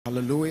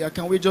Hallelujah.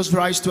 Can we just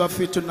rise to our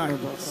feet tonight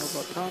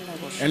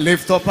and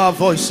lift up our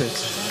voices?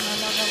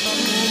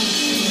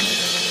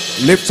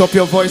 Lift up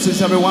your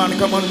voices, everyone.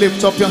 Come on,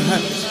 lift up your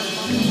hands.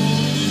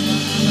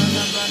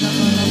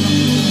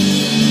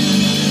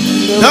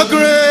 The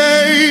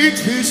great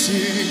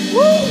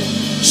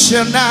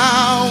physician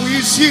now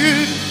is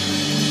here.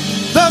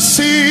 The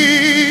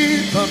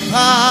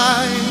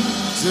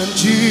sympathizing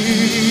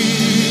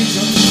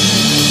Jesus.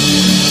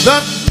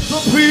 That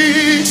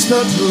preach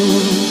the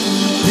truth,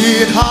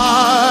 it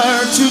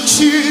hard to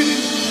cheat.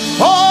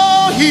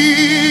 Oh,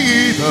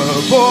 hear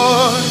the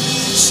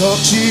voice of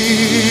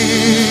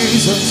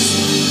Jesus.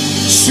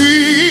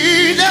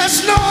 Sweet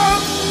as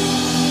love,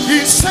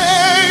 it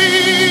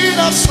saved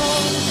us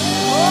all.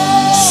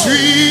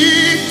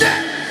 Sweet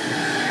as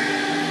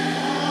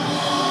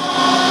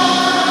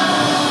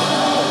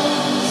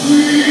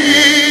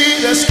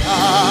sweet as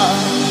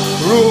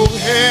carol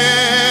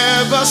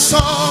ever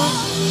sung.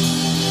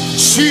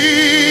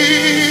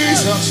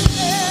 Jesus,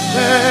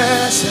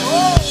 blessed.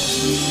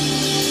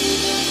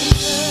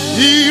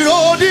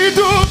 Hero di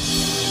do,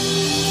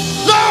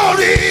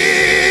 glory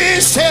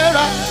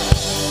Sarah.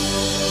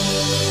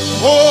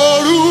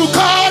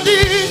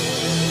 Orukadi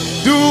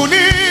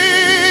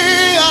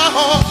dunia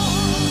ho.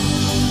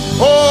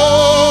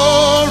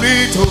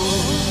 Orito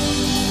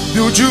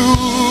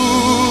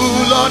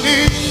dujulani.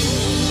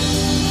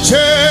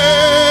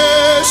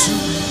 Jesus,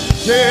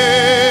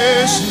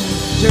 Jesus,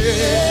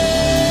 Jesus.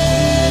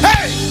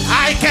 I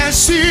can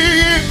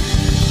see him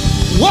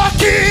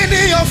walking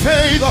in your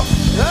favor.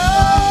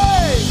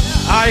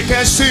 I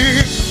can see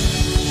him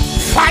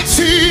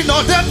fighting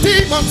all the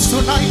demons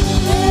tonight.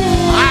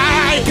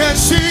 I can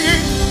see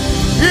him.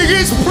 He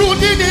is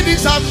brooding in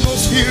his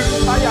atmosphere.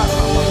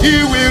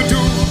 He will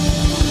do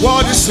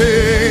what he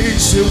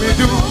says he will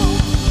do.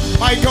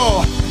 My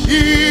God,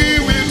 he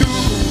will do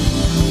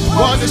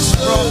what is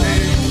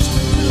promised.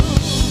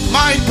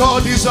 My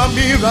God is a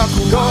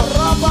miracle God.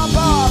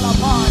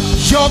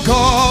 Your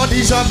God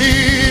is a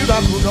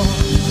miracle God.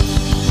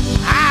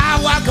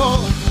 Our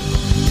God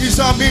is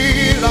a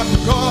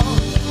miracle God.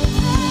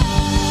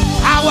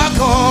 Our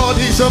God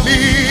is a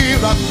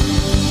miracle.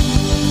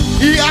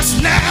 He has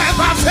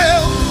never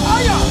failed.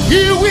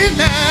 He will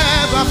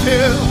never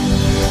fail.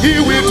 He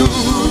will do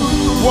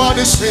what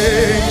he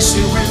says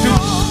he will do.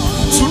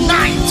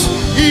 Tonight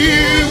he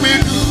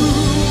will do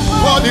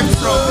what he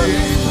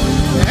promised.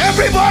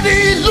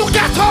 Everybody look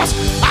at us.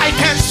 I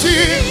can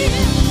see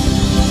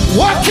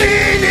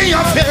walking in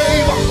your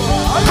favor.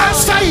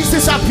 Cancer is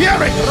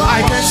disappearing.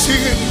 I can see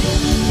him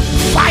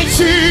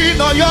fighting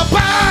on your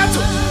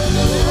battle.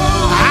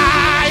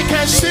 I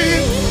can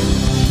see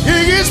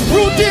he is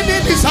brooding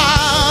in his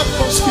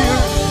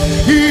atmosphere.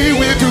 He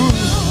will do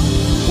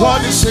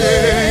what he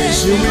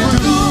says he will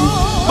do.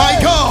 My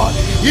God,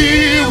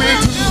 he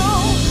will do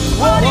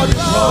what he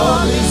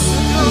promised to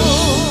do.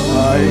 I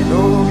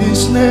know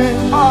his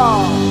name.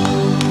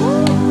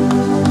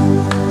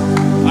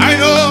 I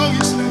know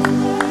his name.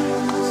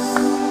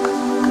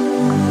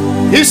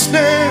 His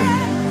name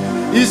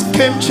is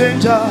Game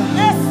Changer.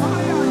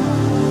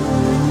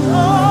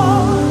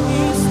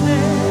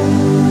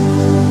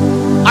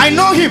 I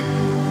know him.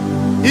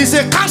 He's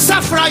a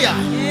cancer fryer.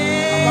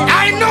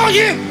 I know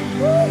him.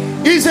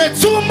 He's a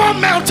tumor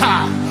melter.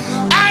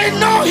 I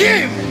know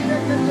him.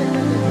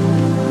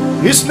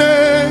 His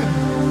name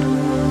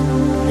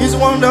is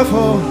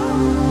wonderful.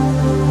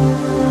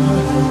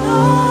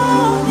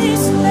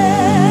 His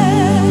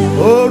name.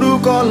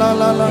 Oruko la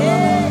la la la.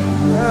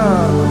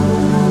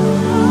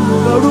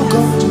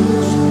 Oruko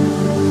Jesus.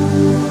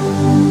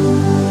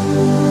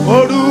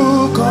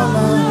 Oruko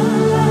la.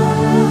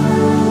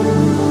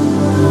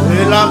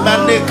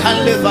 Elambane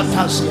kale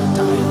vatasia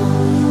tai.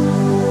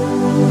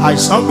 I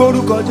sang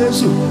oruko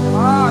Jesu.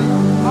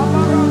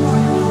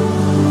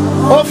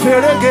 O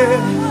ferege.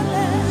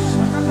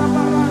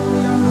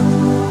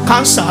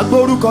 Cancer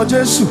gbórúkọ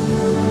Jésù.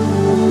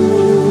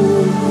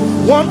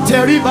 One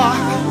terrible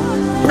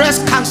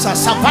breast cancer,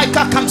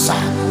 cervical cancer.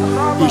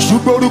 Ìṣù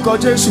gbórúkọ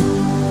Jésù.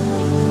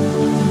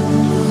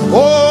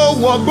 Ó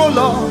wọgbó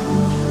lọ.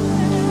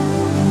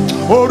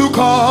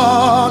 Orúkọ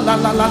la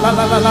la la la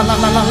la la la la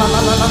la la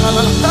la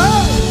la la.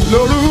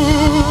 Lóru.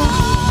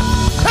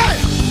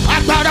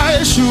 Agbára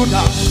èṣù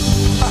náà.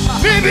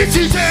 Bíbí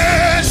ti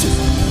Jésù.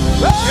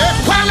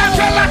 Èkpálá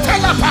tẹ́lá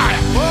tẹ́lá báyà.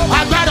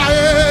 Agbára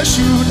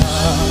èṣù náà.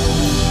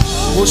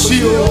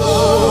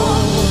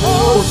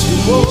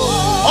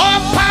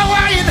 All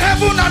power in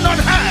heaven and on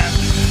earth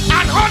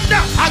and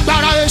under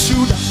agbára èṣù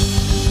dà.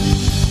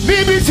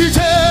 Bíbí ti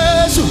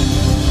Jésù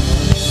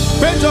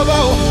péjọba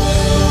o.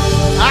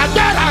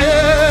 Agbára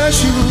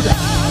èṣù dà.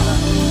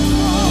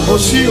 Kò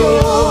sí o.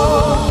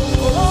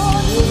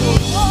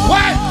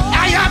 Why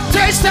I have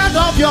tasted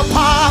of your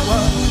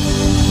power.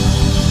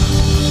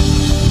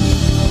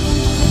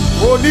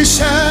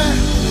 Oníṣẹ́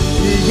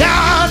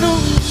ìyanu.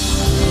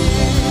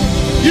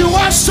 You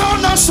have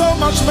shown us so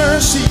much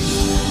mercy,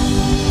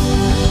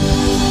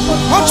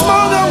 much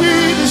more than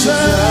we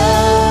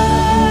deserve.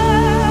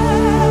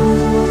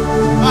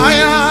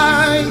 My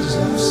eyes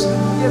have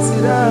seen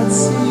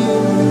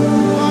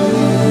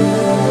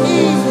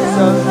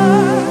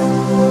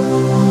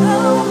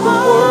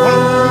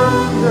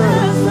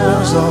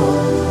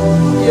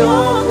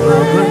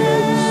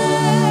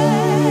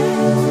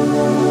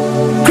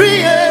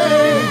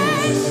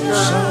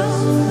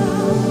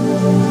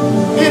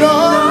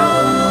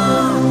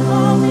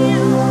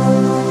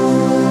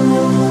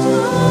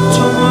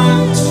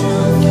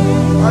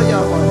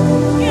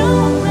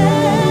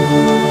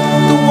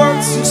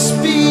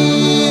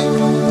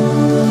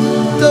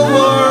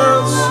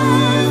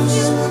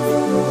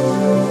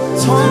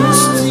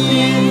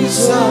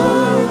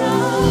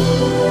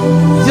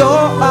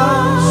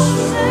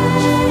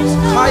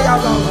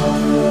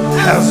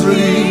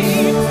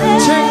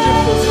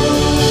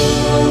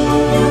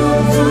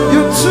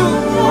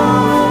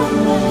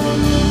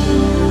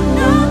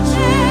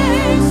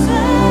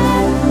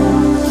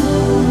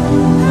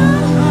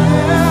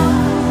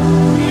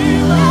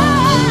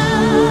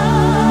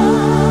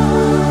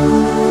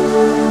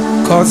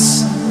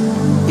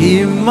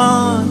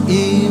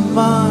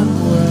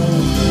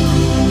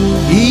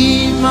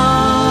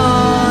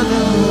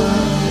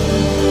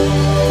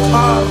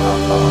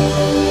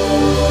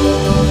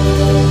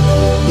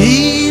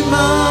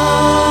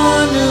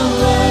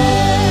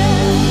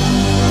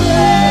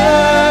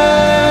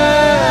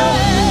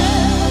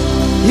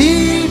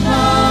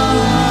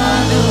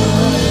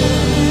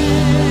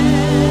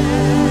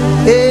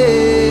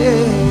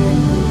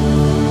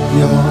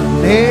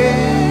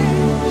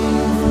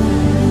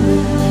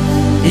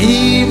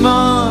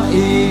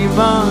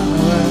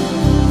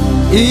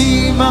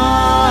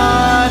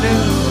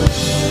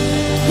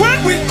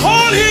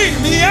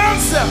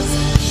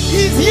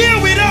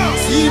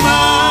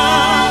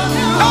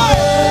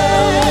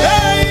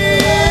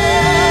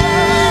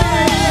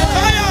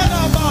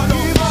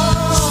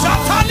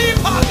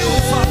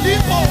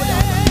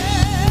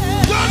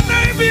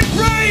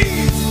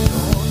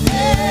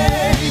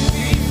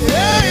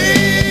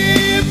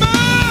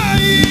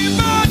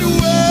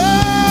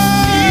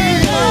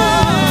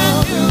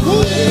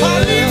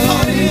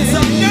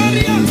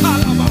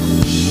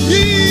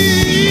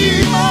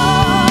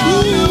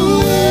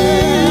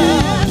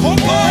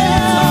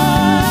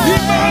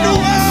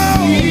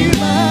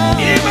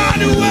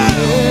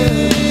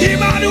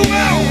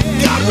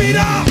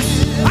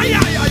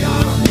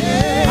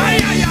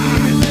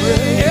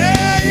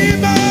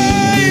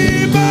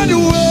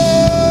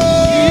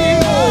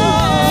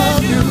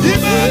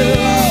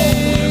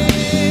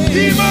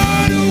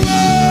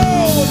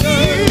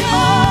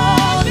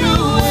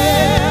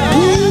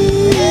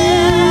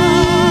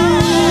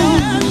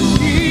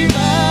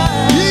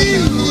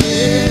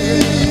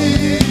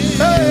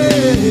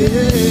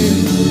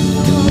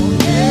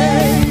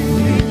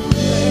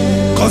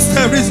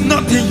There is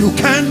nothing you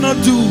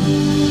cannot do.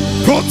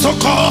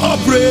 Protocol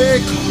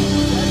break.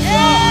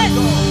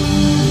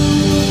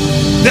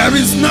 There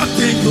is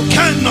nothing you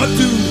cannot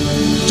do.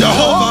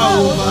 Jehovah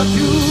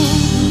overdo.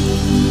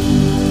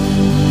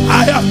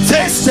 I have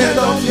tasted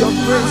of your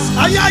grace.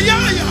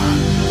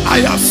 I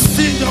have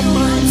seen your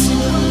mighty.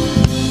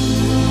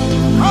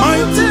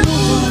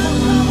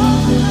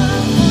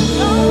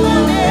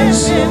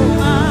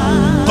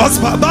 Cause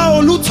Baba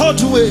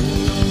Olutojuwe.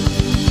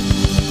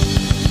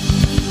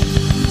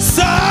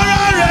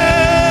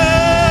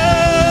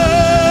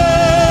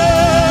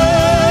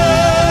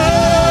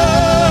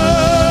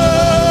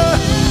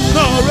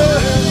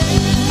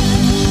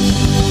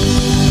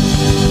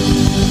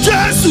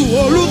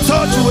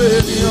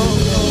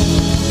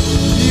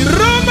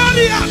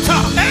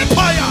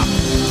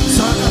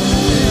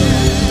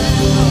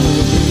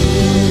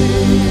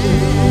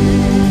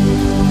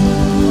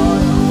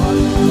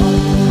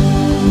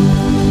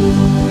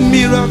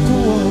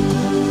 Miracle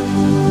worker.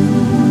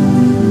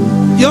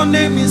 Your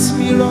name is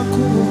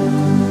miracle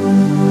worker.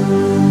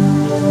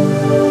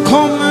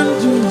 Come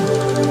and do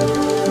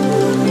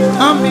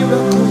a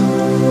miracle.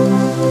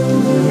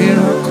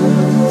 Miracle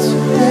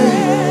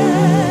today.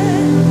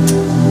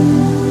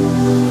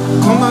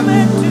 Come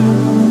and do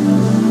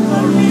a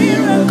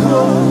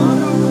miracle.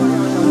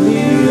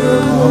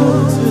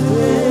 Miracle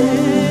today.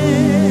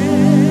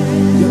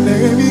 Your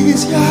name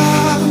is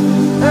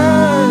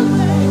Yahweh.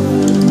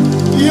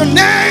 Your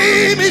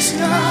name is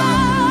Yahweh.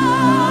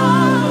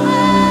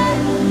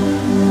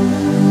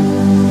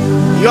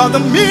 You're the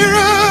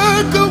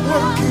miracle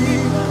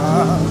working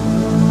God.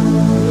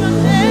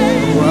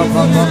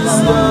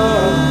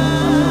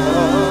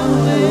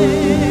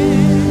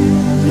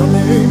 Your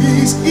name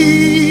is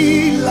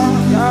Eli.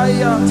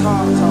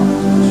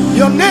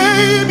 Your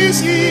name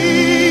is Eli.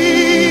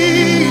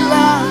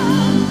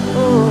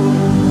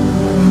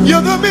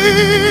 You're the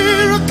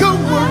miracle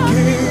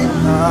working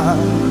God.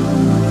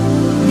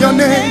 Your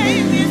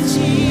name is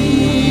Jesus.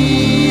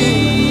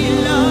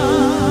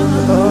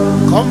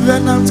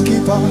 Covenant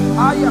keeper.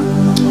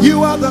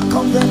 You are the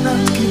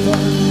covenant keeper.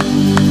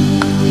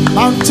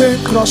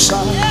 Mountain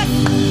crusher.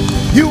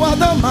 You are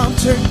the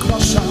mountain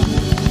crusher.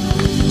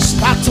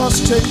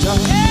 Status changer.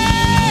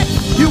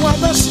 You are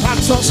the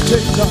status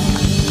changer.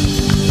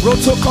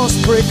 Protocols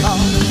breaker.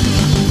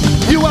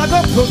 You are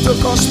the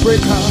protocols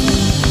breaker.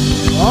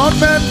 All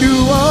men do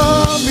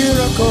a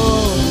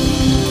miracle.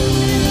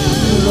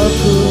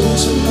 Miracle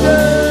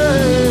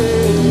today.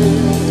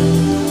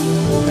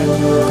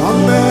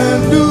 Come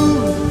and do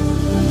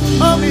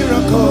a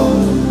miracle.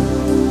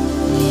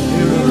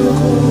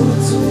 Miracle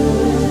today.